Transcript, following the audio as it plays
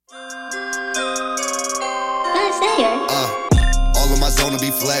fire. All of my zone to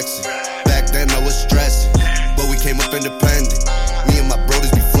be flexing. Back then I was stressing, but we came up independent. Me and my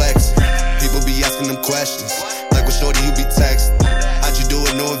brothers be flexing. People be asking them questions, like what shorty you be texting? How'd you do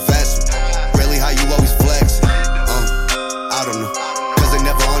it, no investment? Really, how you always flexing? I don't know, cause they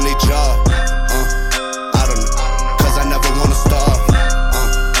never on their job. I don't know, cause I never wanna starve.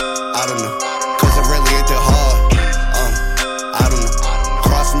 I don't know, cause it really ain't that hard. I don't know,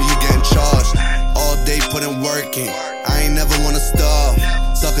 cross me, you getting charged. All day putting work in, I ain't never wanna starve.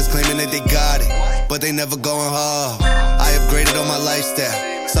 Suckers claiming that they got it, but they never going hard. I upgraded on my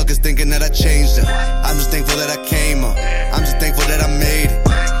lifestyle, suckers thinking that I changed them. I'm just thankful that I came up, I'm just thankful that I made it.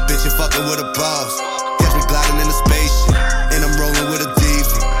 Bitch, you fucking with a boss, catch me gliding in a spaceship, and I'm rolling with a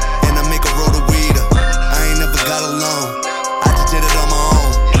diva, and I make a roll the weed up. I ain't never got alone, I just did it on my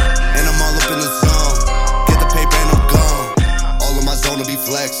own, and I'm all up in the zone. Get the paper and I'm gone. All of my zone to be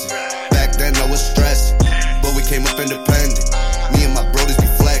flexing. Back then I was stressing, but we came up independent. Me and my brothers be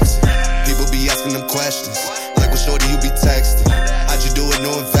flexing. People be asking them questions, like what shorty you be texting? How'd you do it,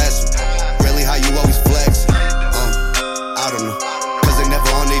 no investment? Really, how you always flexing? I don't know, cause they never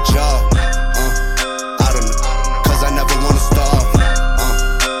on their job. I don't know, cause I never wanna starve.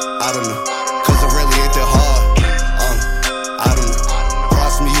 I don't know, cause it really ain't that hard. I don't know,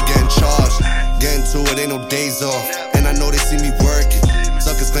 cross me, you getting charged. Getting to it, ain't no days off, and I know they see me working.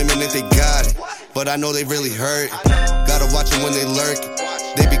 Suckers claiming that they got it, but I know they really hurt. Gotta watch them when they lurking.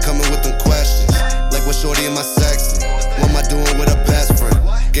 They be coming with them questions, like what shorty am I sexing? What am I doing with a best friend?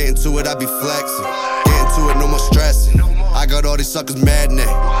 Getting to it, I be flexing. Getting to it, no more stressing. I got all these suckers mad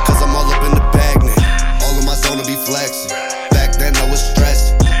now, cause I'm all up in the bag now. All of my zone to be flexing. Back then I was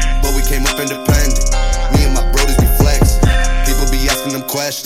stressing, but we came up independent. Me and my brothers be flexing. People be asking them questions.